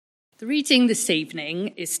The reading this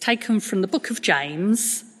evening is taken from the book of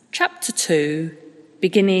James, chapter 2,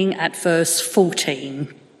 beginning at verse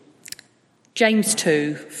 14. James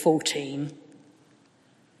 2:14.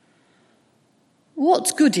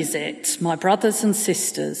 What good is it, my brothers and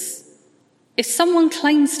sisters, if someone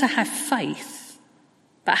claims to have faith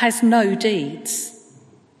but has no deeds?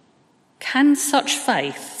 Can such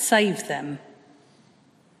faith save them?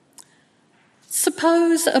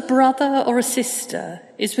 Suppose a brother or a sister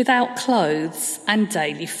is without clothes and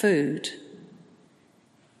daily food.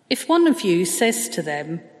 If one of you says to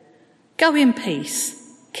them, "Go in peace,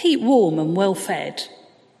 keep warm and well fed,"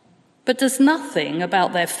 but does nothing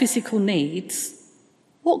about their physical needs,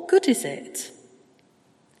 what good is it?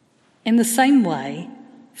 In the same way,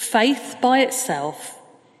 faith by itself,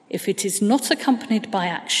 if it is not accompanied by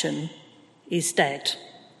action, is dead.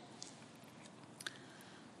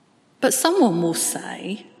 But someone will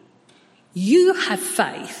say, "You have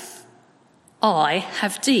faith, I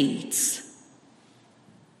have deeds."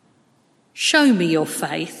 Show me your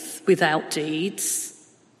faith without deeds,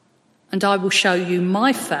 and I will show you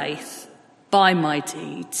my faith by my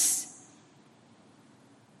deeds.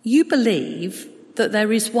 You believe that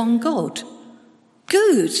there is one God.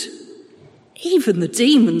 Good. Even the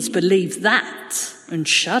demons believe that and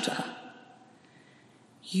shudder.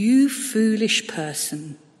 You foolish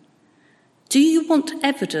person. Do you want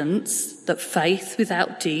evidence that faith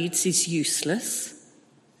without deeds is useless?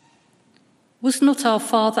 Was not our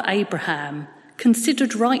father Abraham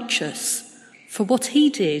considered righteous for what he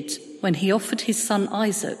did when he offered his son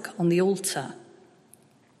Isaac on the altar?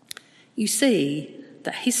 You see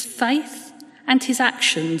that his faith and his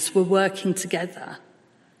actions were working together,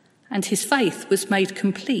 and his faith was made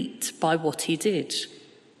complete by what he did.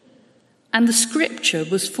 And the scripture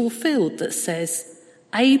was fulfilled that says,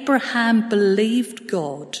 Abraham believed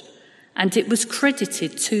God, and it was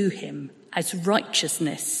credited to him as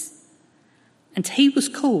righteousness, and he was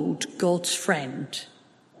called God's friend.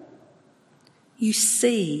 You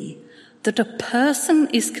see that a person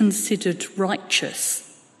is considered righteous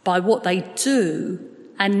by what they do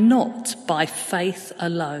and not by faith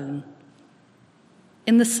alone.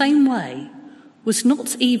 In the same way, was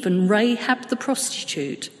not even Rahab the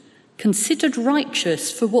prostitute considered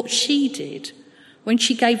righteous for what she did when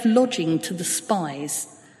she gave lodging to the spies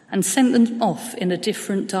and sent them off in a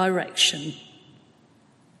different direction?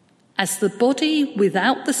 As the body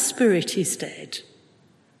without the spirit is dead,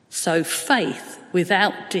 so faith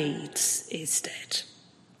without deeds is dead.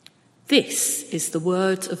 This is the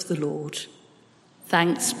word of the Lord.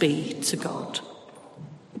 Thanks be to God.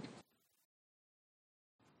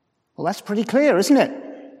 Well, that's pretty clear, isn't it?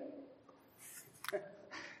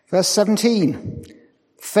 Verse 17.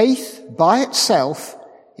 Faith by itself,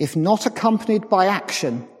 if not accompanied by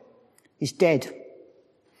action, is dead.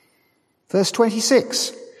 Verse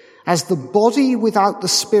 26. As the body without the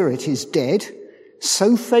spirit is dead,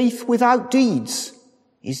 so faith without deeds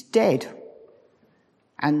is dead.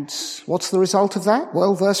 And what's the result of that?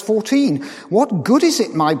 Well, verse 14. What good is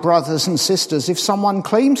it, my brothers and sisters, if someone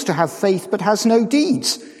claims to have faith but has no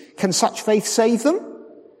deeds? Can such faith save them?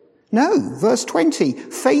 No. Verse 20.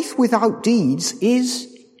 Faith without deeds is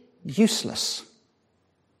useless.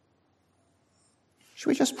 Should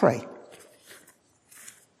we just pray?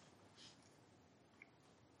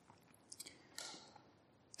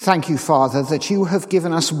 Thank you, Father, that you have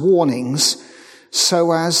given us warnings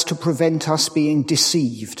so as to prevent us being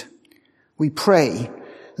deceived. We pray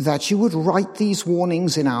that you would write these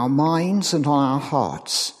warnings in our minds and on our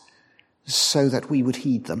hearts so that we would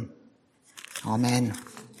heed them. Amen.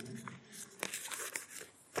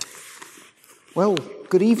 Well,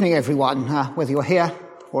 good evening, everyone, whether you're here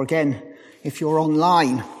or again, if you're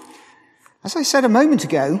online. As I said a moment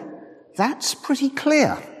ago, that's pretty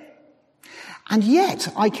clear. And yet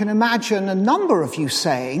I can imagine a number of you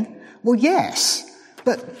saying, well, yes,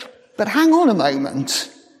 but hang on a moment.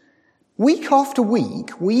 Week after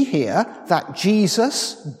week, we hear that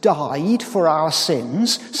Jesus died for our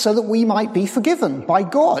sins so that we might be forgiven by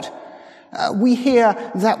God. We hear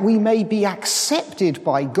that we may be accepted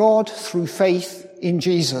by God through faith in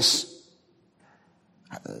Jesus.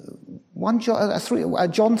 John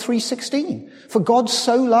 3:16. For God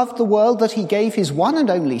so loved the world that he gave his one and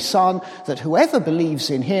only Son, that whoever believes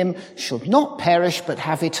in him should not perish but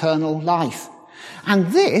have eternal life.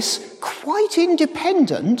 And this quite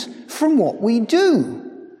independent from what we do.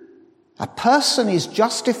 A person is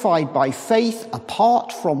justified by faith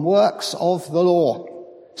apart from works of the law,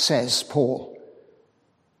 says Paul.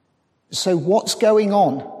 So what's going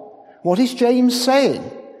on? What is James saying?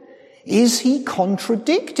 Is he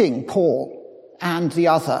contradicting Paul and the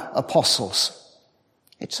other apostles?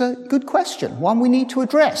 It's a good question, one we need to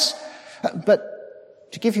address.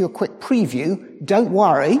 But to give you a quick preview, don't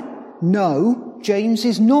worry. No, James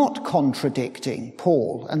is not contradicting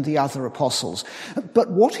Paul and the other apostles.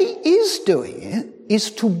 But what he is doing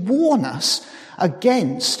is to warn us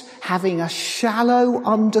against having a shallow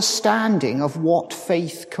understanding of what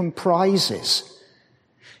faith comprises.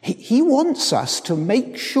 He wants us to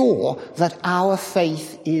make sure that our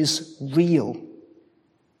faith is real.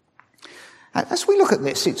 As we look at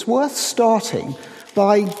this, it's worth starting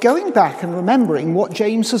by going back and remembering what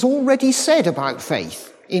James has already said about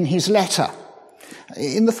faith in his letter.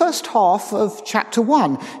 In the first half of chapter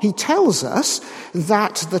 1, he tells us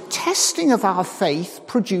that the testing of our faith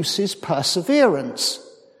produces perseverance.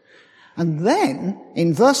 And then,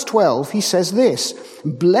 in verse 12, he says this,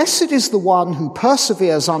 "Blessed is the one who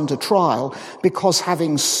perseveres under trial, because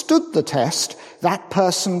having stood the test, that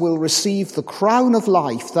person will receive the crown of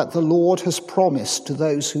life that the Lord has promised to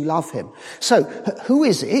those who love him." So, who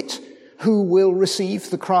is it who will receive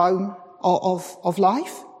the crown of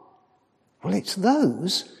life? Well, it's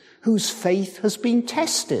those whose faith has been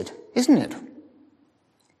tested, isn't it?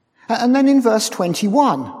 And then in verse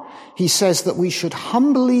 21, he says that we should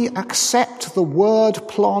humbly accept the word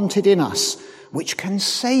planted in us, which can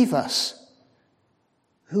save us.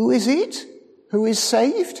 Who is it who is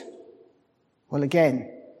saved? Well, again,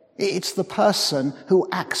 it's the person who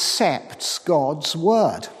accepts God's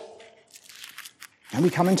word. And we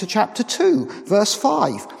come into chapter 2, verse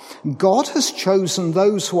 5. God has chosen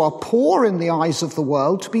those who are poor in the eyes of the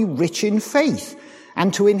world to be rich in faith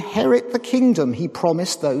and to inherit the kingdom he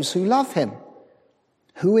promised those who love him.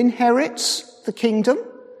 Who inherits the kingdom?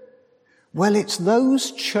 Well, it's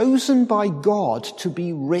those chosen by God to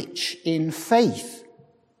be rich in faith.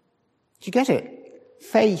 Do you get it?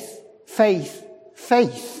 Faith, faith,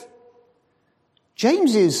 faith.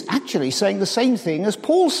 James is actually saying the same thing as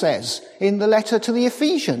Paul says in the letter to the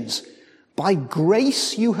Ephesians. By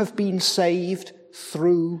grace you have been saved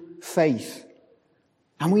through faith.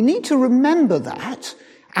 And we need to remember that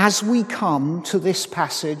as we come to this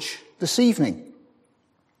passage this evening.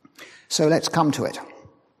 So let's come to it.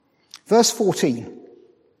 Verse 14.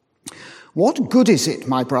 What good is it,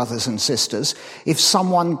 my brothers and sisters, if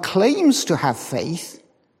someone claims to have faith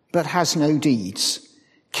but has no deeds?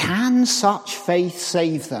 Can such faith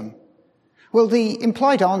save them? Well, the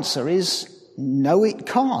implied answer is no, it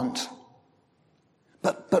can't.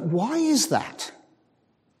 But why is that?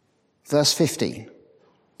 Verse 15.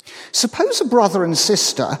 Suppose a brother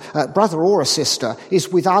or a sister is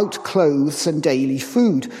without clothes and daily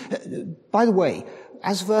food. By the way,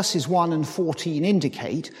 as verses 1 and 14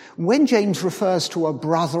 indicate, when James refers to a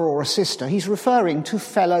brother or a sister, he's referring to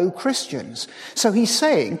fellow Christians. So he's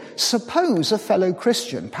saying, suppose a fellow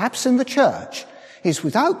Christian, perhaps in the church, is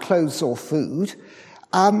without clothes or food.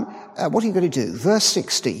 What are you going to do? Verse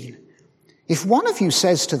 16. If one of you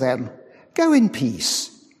says to them, go in peace,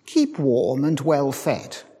 keep warm and well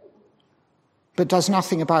fed, but does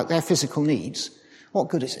nothing about their physical needs, what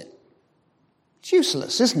good is it? It's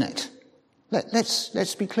useless, isn't it?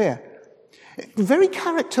 Let's be clear. Very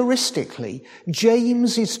characteristically,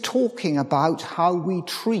 James is talking about how we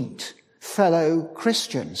treat fellow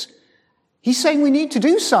Christians. He's saying we need to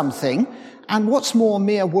do something, and what's more,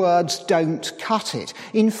 mere words don't cut it.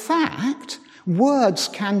 In fact, words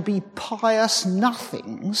can be pious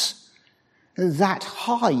nothings that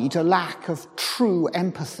hide a lack of true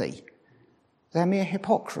empathy. They're mere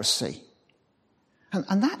hypocrisy.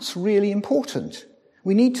 And that's really important.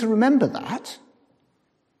 We need to remember that.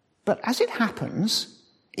 But as it happens,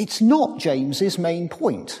 it's not James's main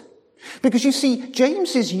point. Because you see,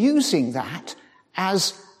 James is using that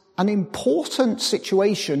as an important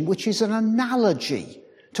situation which is an analogy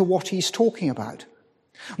to what he's talking about.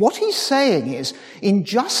 What he's saying is, in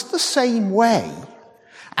just the same way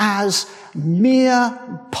as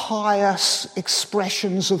mere pious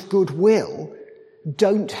expressions of goodwill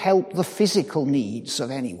don't help the physical needs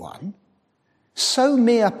of anyone, so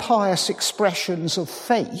mere pious expressions of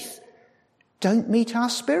faith don't meet our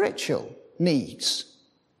spiritual needs.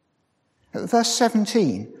 Verse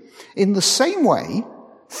 17, in the same way,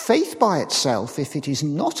 faith by itself, if it is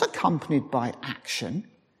not accompanied by action,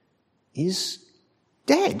 is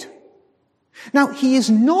dead. Now, he is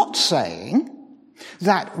not saying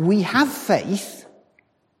that we have faith,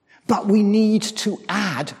 but we need to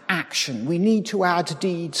add action. We need to add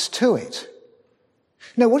deeds to it.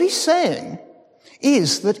 No, what he's saying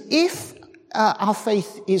is that if our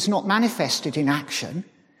faith is not manifested in action,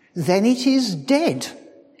 then it is dead.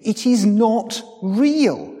 It is not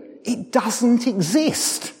real. It doesn't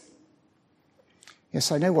exist.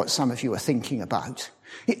 Yes, I know what some of you are thinking about.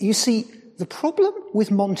 You see, the problem with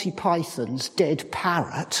Monty Python's Dead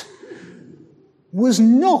Parrot was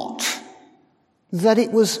not that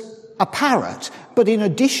it was a parrot, but in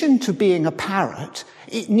addition to being a parrot,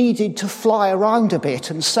 it needed to fly around a bit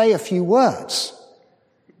and say a few words.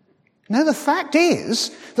 No, the fact is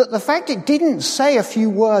that the fact it didn't say a few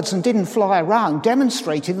words and didn't fly around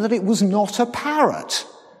demonstrated that it was not a parrot.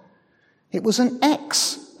 It was an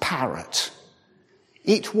ex-parrot.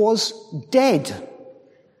 It was dead.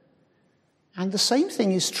 And the same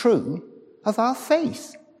thing is true of our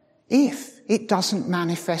faith, if it doesn't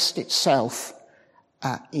manifest itself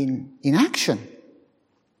in action.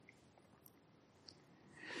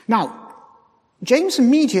 Now, James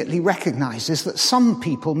immediately recognizes that some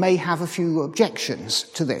people may have a few objections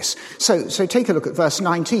to this. So take a look at verse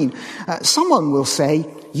 19. Someone will say,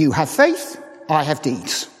 you have faith, I have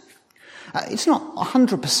deeds. It's not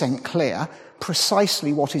 100% clear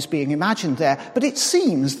precisely what is being imagined there, but it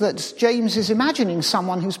seems that James is imagining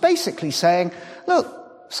someone who's basically saying, look,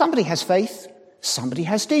 somebody has faith, somebody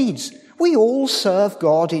has deeds. We all serve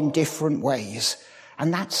God in different ways,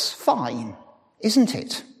 and that's fine, isn't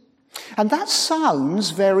it? And that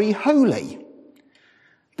sounds very holy,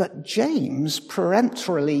 but James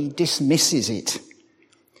peremptorily dismisses it.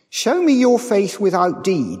 Show me your faith without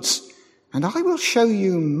deeds, and I will show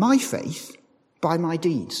you my faith by my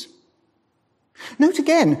deeds. Note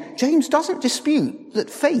again, James doesn't dispute that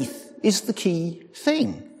faith is the key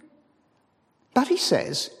thing. But he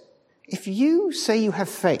says, if you say you have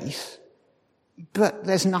faith, but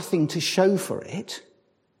there's nothing to show for it,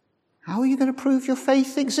 how are you going to prove your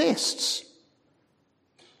faith exists?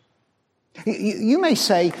 You may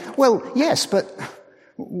say, well, yes, but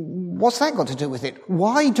what's that got to do with it?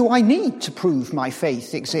 Why do I need to prove my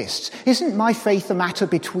faith exists? Isn't my faith a matter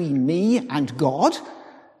between me and God?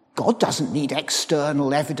 God doesn't need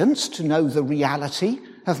external evidence to know the reality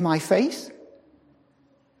of my faith.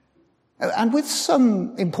 And with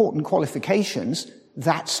some important qualifications,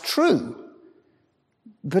 that's true.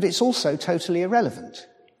 But it's also totally irrelevant.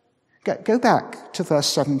 Go back to verse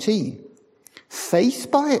 17. Faith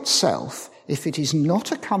by itself, if it is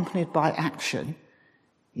not accompanied by action,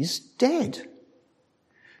 is dead.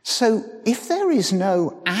 So if there is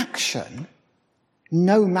no action,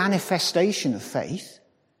 no manifestation of faith,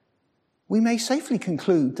 we may safely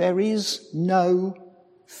conclude there is no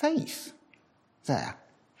faith there.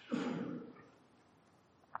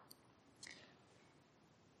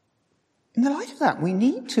 In the light of that, we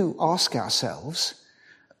need to ask ourselves,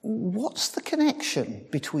 what's the connection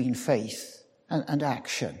between faith and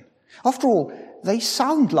action? After all, they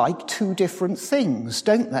sound like two different things,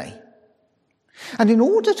 don't they? And in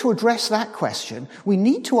order to address that question, we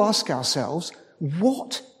need to ask ourselves,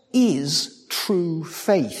 what is true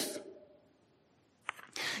faith?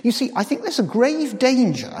 You see, I think there's a grave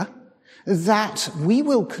danger that we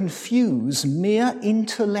will confuse mere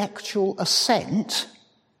intellectual assent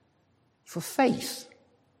for faith.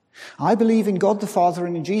 I believe in God the Father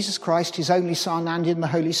and in Jesus Christ, his only Son, and in the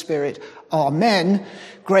Holy Spirit. Amen.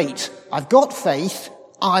 Great. I've got faith.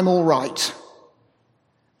 I'm all right.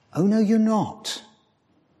 Oh, no, you're not.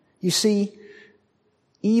 You see,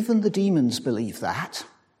 even the demons believe that.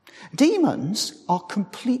 Demons are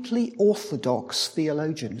completely orthodox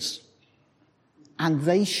theologians, and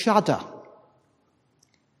they shudder.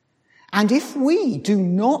 And if we do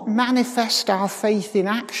not manifest our faith in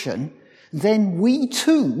action, then we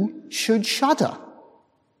too should shudder.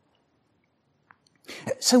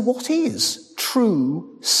 So what is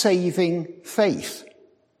true saving faith?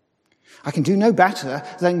 I can do no better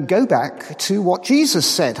than go back to what Jesus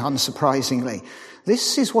said, unsurprisingly.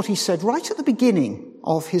 This is what he said right at the beginning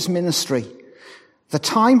of his ministry. The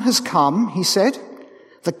time has come, he said.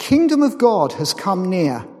 The kingdom of God has come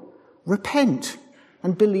near. Repent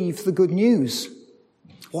and believe the good news.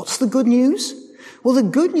 What's the good news? Well, the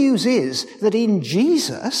good news is that in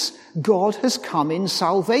Jesus, God has come in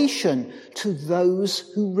salvation to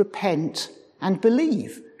those who repent and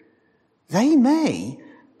believe. They may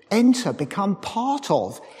become part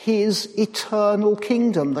of his eternal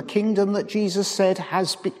kingdom, the kingdom that Jesus said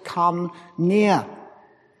has become near.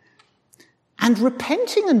 And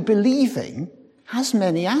repenting and believing has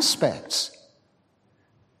many aspects.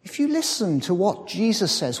 If you listen to what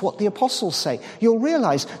Jesus says, what the apostles say, you'll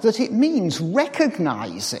realize that it means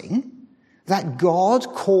recognizing that God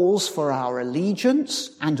calls for our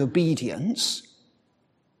allegiance and obedience,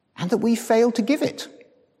 and that we fail to give it.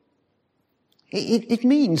 It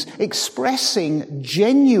means expressing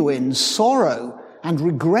genuine sorrow and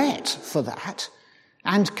regret for that,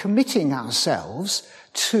 and committing ourselves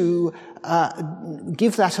to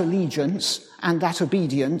give that allegiance and that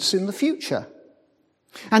obedience in the future.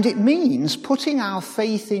 And it means putting our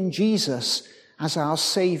faith in Jesus as our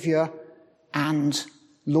Saviour and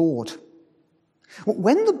Lord.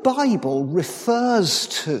 When the Bible refers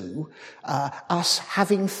to us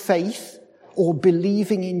having faith or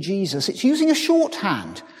believing in Jesus, it's using a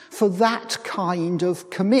shorthand for that kind of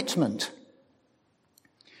commitment.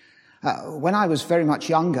 When I was very much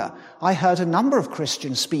younger, I heard a number of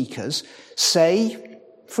Christian speakers say,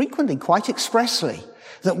 frequently, quite expressly,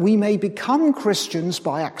 that we may become Christians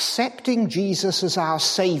by accepting Jesus as our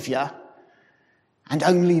Saviour and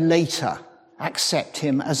only later accept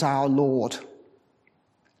him as our Lord.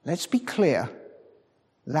 Let's be clear,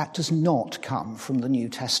 that does not come from the New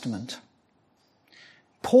Testament.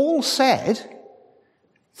 Paul said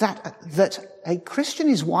that a Christian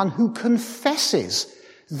is one who confesses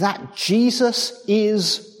that Jesus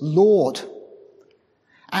is Lord.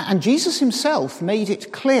 And Jesus himself made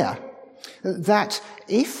it clear that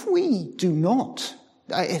if we do not,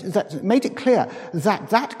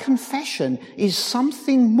 that confession is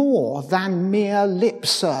something more than mere lip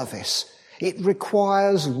service. It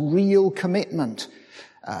requires real commitment.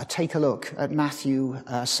 Take a look at Matthew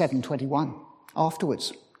 7:21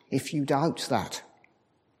 afterwards, if you doubt that.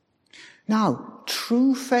 Now,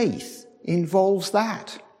 true faith involves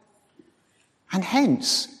that. And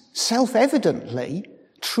hence, self-evidently,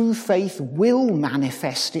 true faith will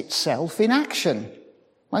manifest itself in action,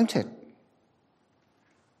 won't it?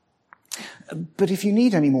 But if you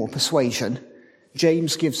need any more persuasion,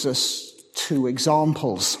 James gives us 2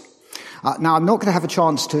 examples. Now, I'm not going to have a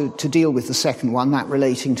chance to deal with the second one, that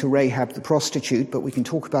relating to Rahab the prostitute, but we can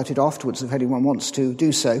talk about it afterwards if anyone wants to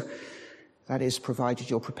do so. That is, provided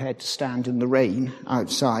you're prepared to stand in the rain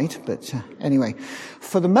outside. But anyway,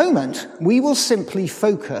 for the moment, we will simply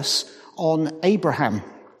focus on Abraham.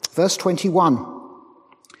 Verse 21.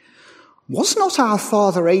 Was not our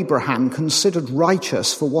father Abraham considered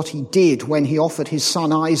righteous for what he did when he offered his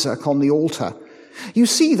son Isaac on the altar? You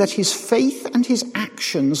see that his faith and his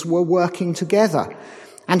actions were working together,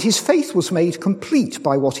 and his faith was made complete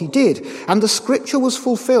by what he did. And the scripture was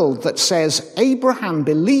fulfilled that says, Abraham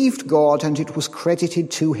believed God, and it was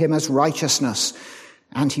credited to him as righteousness,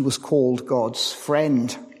 and he was called God's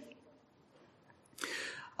friend.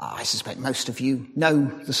 I suspect most of you know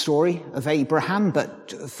the story of Abraham,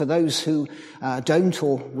 but for those who don't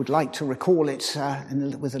or would like to recall it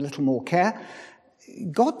with a little more care,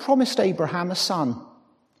 God promised Abraham a son,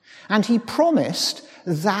 and he promised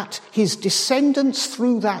that his descendants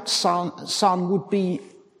through that son would be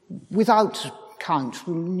without count,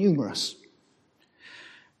 numerous.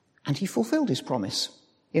 And he fulfilled his promise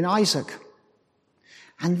in Isaac.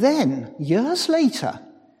 And then, years later,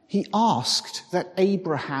 he asked that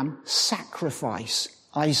Abraham sacrifice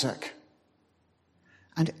Isaac.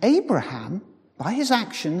 And Abraham, by his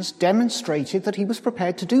actions, demonstrated that he was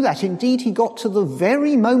prepared to do that. Indeed, he got to the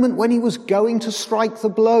very moment when he was going to strike the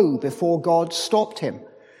blow before God stopped him.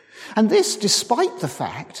 And this despite the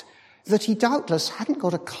fact that he doubtless hadn't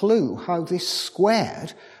got a clue how this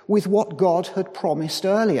squared with what God had promised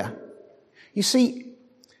earlier. You see,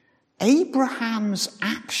 Abraham's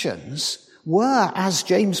actions were, as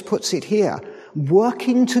James puts it here,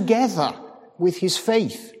 working together with his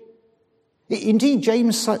faith. Indeed,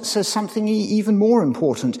 James says something even more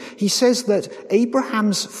important. He says that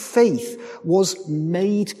Abraham's faith was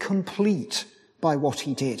made complete by what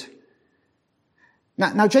he did.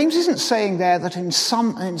 Now, James isn't saying there that in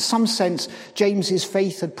some sense Abraham's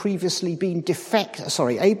faith had previously been defective,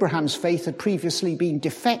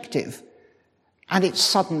 and it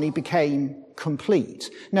suddenly became complete.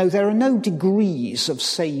 No, there are no degrees of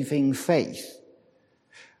saving faith.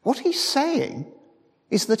 What he's saying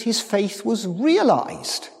is that his faith was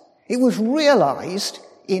realized. It was realized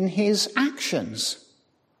in his actions.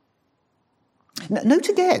 Note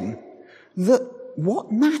again that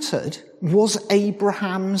what mattered was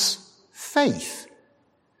Abraham's faith.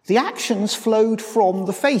 The actions flowed from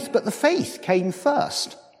the faith, but the faith came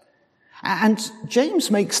first. And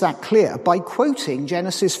James makes that clear by quoting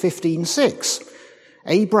Genesis 15:6.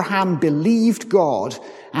 Abraham believed God,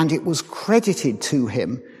 and it was credited to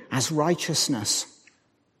him as righteousness.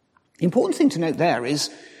 The important thing to note there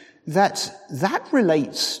is that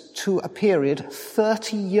relates to a period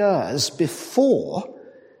 30 years before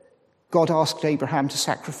God asked Abraham to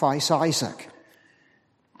sacrifice Isaac.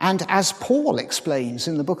 And as Paul explains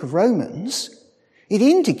in the book of Romans, it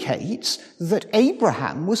indicates that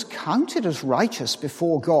Abraham was counted as righteous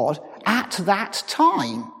before God at that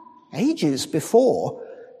time, ages before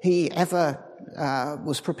he ever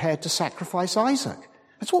was prepared to sacrifice Isaac.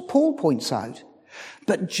 That's what Paul points out.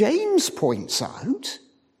 But James points out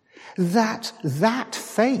that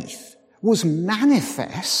faith was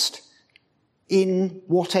manifest in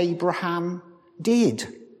what Abraham did.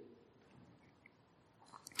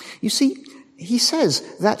 You see, he says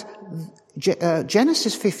that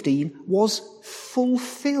Genesis 15 was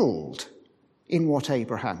fulfilled in what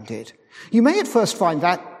Abraham did. You may at first find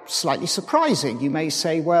that slightly surprising. You may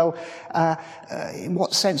say, well, in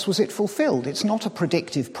what sense was it fulfilled? It's not a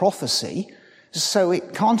predictive prophecy, so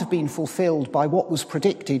it can't have been fulfilled by what was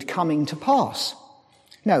predicted coming to pass.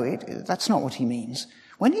 No, that's not what he means.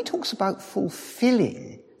 When he talks about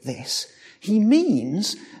fulfilling this, he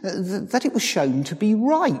means that it was shown to be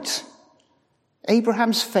right.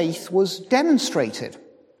 Abraham's faith was demonstrated.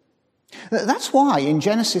 That's why in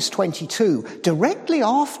Genesis 22, directly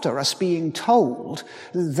after us being told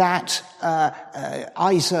that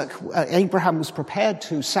Abraham was prepared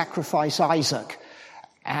to sacrifice Isaac,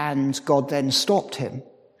 and God then stopped him,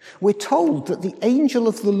 we're told that the angel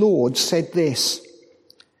of the Lord said this,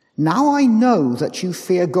 "Now I know that you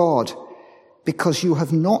fear God, because you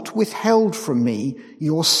have not withheld from me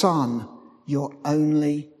your son, your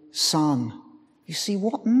only son." You see,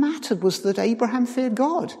 what mattered was that Abraham feared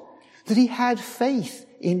God, that he had faith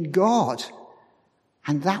in God,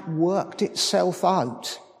 and that worked itself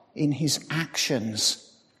out in his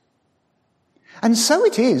actions. And so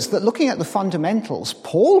it is that looking at the fundamentals,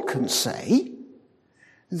 Paul can say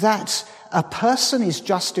that a person is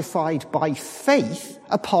justified by faith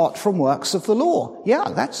apart from works of the law. Yeah,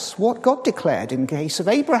 that's what God declared in the case of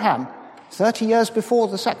Abraham, 30 years before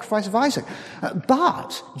the sacrifice of Isaac.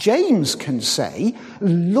 But James can say,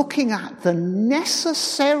 looking at the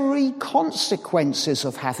necessary consequences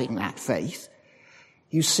of having that faith,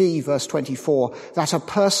 you see, verse 24, that a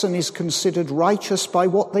person is considered righteous by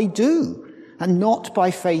what they do and not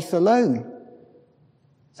by faith alone.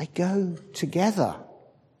 They go together.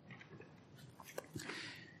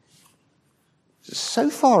 So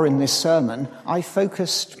far in this sermon, I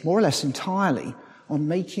focused more or less entirely on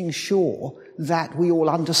making sure that we all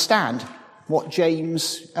understand what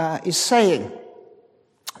James is saying.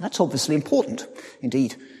 That's obviously important.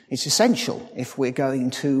 Indeed, it's essential if we're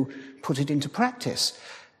going to put it into practice.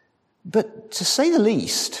 But to say the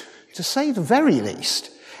least, to say the very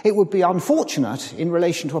least, it would be unfortunate in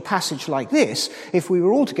relation to a passage like this if we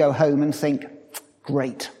were all to go home and think,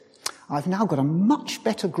 great, I've now got a much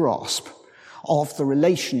better grasp of the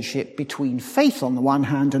relationship between faith on the one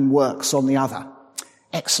hand and works on the other.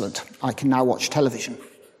 Excellent, I can now watch television.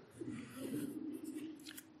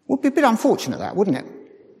 Would be a bit unfortunate, that, wouldn't it?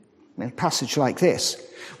 In a passage like this.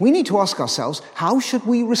 We need to ask ourselves, how should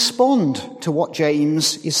we respond to what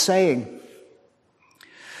James is saying?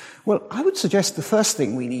 Well, I would suggest the first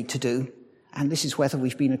thing we need to do, and this is whether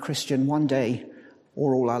we've been a Christian one day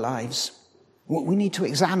or all our lives, we need to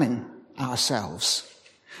examine ourselves.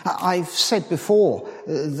 I've said before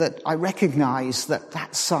that I recognize that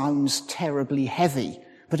that sounds terribly heavy,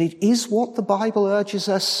 but it is what the Bible urges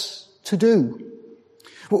us to do.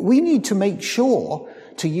 But we need to make sure,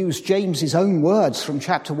 to use James's own words from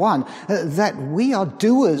chapter 1, that we are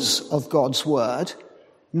doers of God's word,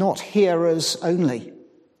 not hearers only.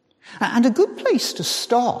 And a good place to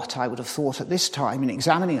start, I would have thought at this time in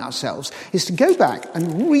examining ourselves, is to go back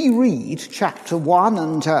and reread chapter 1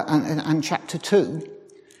 and chapter 2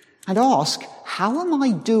 and ask, how am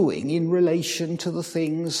I doing in relation to the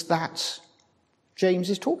things that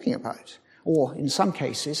James is talking about? Or in some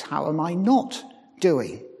cases, how am I not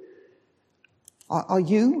doing?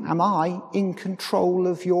 Am I in control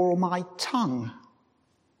of your or my tongue?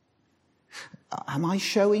 Am I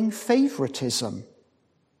showing favoritism?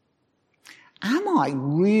 Am I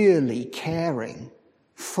really caring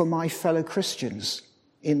for my fellow Christians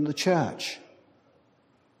in the church?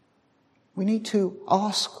 We need to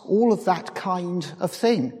ask all of that kind of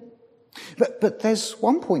thing. But there's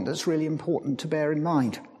one point that's really important to bear in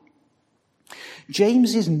mind.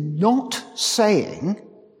 James is not saying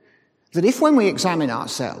that if when we examine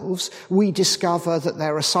ourselves, we discover that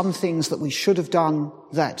there are some things that we should have done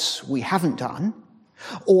that we haven't done,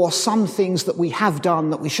 or some things that we have done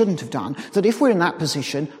that we shouldn't have done, that if we're in that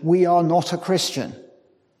position, we are not a Christian.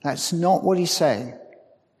 That's not what he's saying.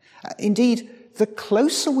 Indeed, the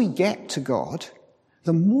closer we get to God,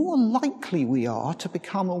 the more likely we are to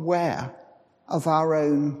become aware of our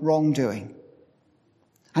own wrongdoing.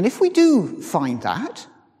 And if we do find that,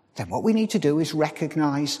 then what we need to do is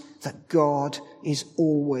recognize that God is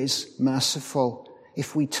always merciful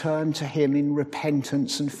if we turn to him in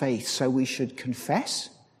repentance and faith. So we should confess,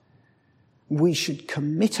 we should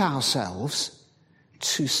commit ourselves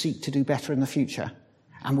to seek to do better in the future,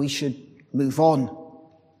 and we should move on.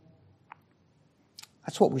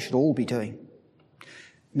 That's what we should all be doing.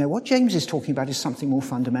 Now, what James is talking about is something more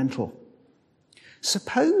fundamental.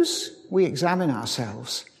 Suppose we examine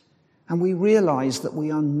ourselves and we realize that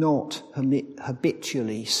we are not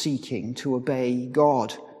habitually seeking to obey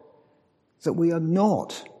God, that we are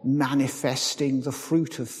not manifesting the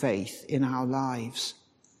fruit of faith in our lives.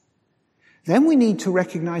 Then we need to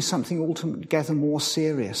recognize something altogether more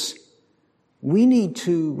serious. We need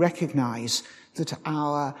to recognize that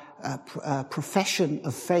our profession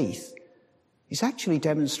of faith is actually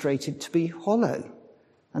demonstrated to be hollow,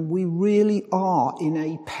 and we really are in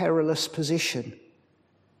a perilous position.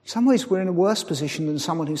 In some ways, we're in a worse position than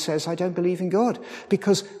someone who says, I don't believe in God,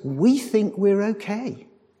 because we think we're okay.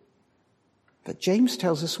 But James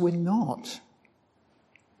tells us we're not.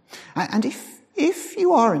 And if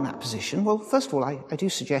you are in that position, well, first of all, I do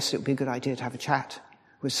suggest it would be a good idea to have a chat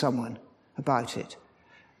with someone about it.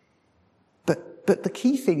 But the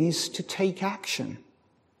key thing is to take action.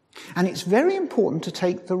 And it's very important to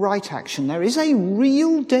take the right action. There is a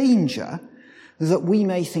real danger that we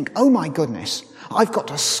may think, oh my goodness, I've got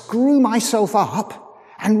to screw myself up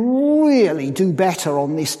and really do better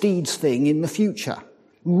on this deeds thing in the future.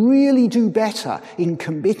 Really do better in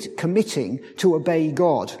committing to obey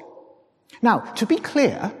God. Now, to be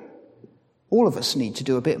clear, all of us need to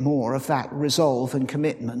do a bit more of that resolve and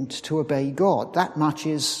commitment to obey God. That much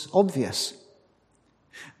is obvious.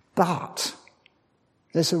 But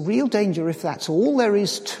there's a real danger if that's all there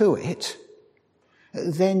is to it,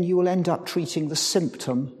 then you will end up treating the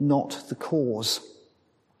symptom, not the cause.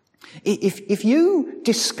 If you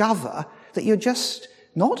discover that you're just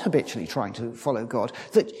not habitually trying to follow God,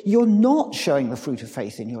 that you're not showing the fruit of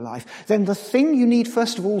faith in your life, then the thing you need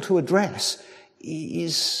first of all to address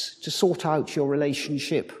is to sort out your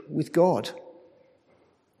relationship with God.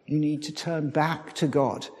 You need to turn back to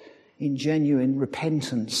God in genuine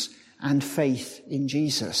repentance and faith in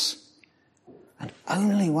Jesus. And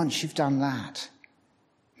only once you've done that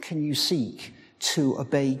can you seek to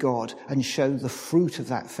obey God and show the fruit of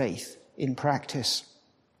that faith in practice.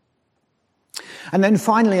 And then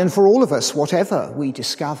finally, and for all of us, whatever we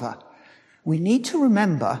discover, we need to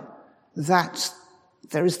remember that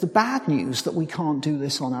there is the bad news that we can't do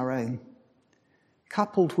this on our own,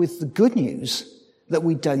 coupled with the good news that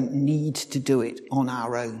we don't need to do it on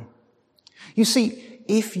our own. You see,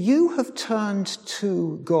 if you have turned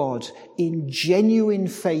to God in genuine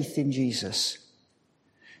faith in Jesus,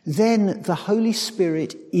 then the Holy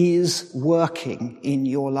Spirit is working in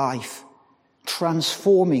your life,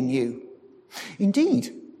 transforming you.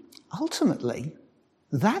 Indeed, ultimately,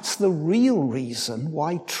 that's the real reason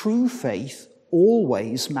why true faith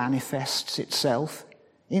always manifests itself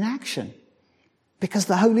in action. Because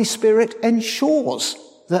the Holy Spirit ensures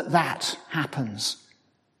that that happens.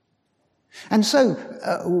 And so,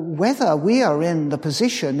 whether we are in the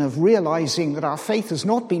position of realizing that our faith has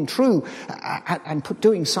not been true and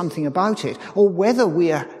doing something about it, or whether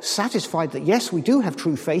we are satisfied that yes, we do have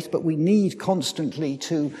true faith, but we need constantly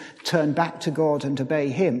to turn back to God and obey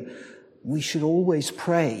Him, we should always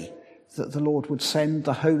pray that the Lord would send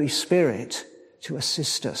the Holy Spirit to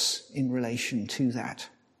assist us in relation to that.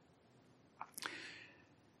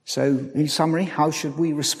 So, in summary, how should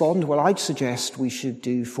we respond? Well, I'd suggest we should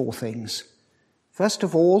do 4 things. First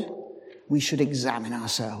of all, we should examine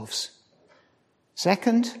ourselves.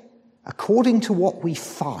 Second, according to what we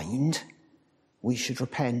find, we should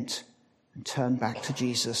repent and turn back to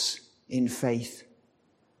Jesus in faith.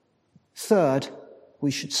 Third,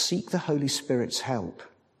 we should seek the Holy Spirit's help.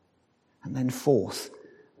 And then fourth,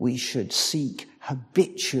 we should seek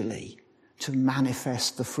habitually to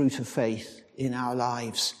manifest the fruit of faith in our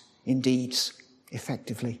lives, in deeds,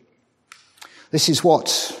 effectively. This is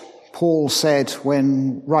what Paul said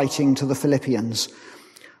when writing to the Philippians.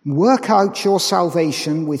 Work out your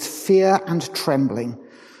salvation with fear and trembling,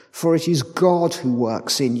 for it is God who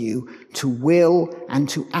works in you to will and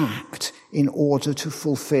to act in order to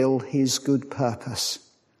fulfill his good purpose.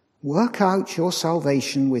 Work out your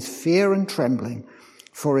salvation with fear and trembling,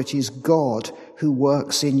 for it is God who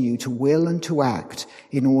works in you to will and to act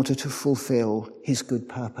in order to fulfill his good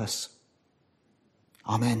purpose.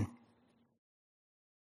 Amen.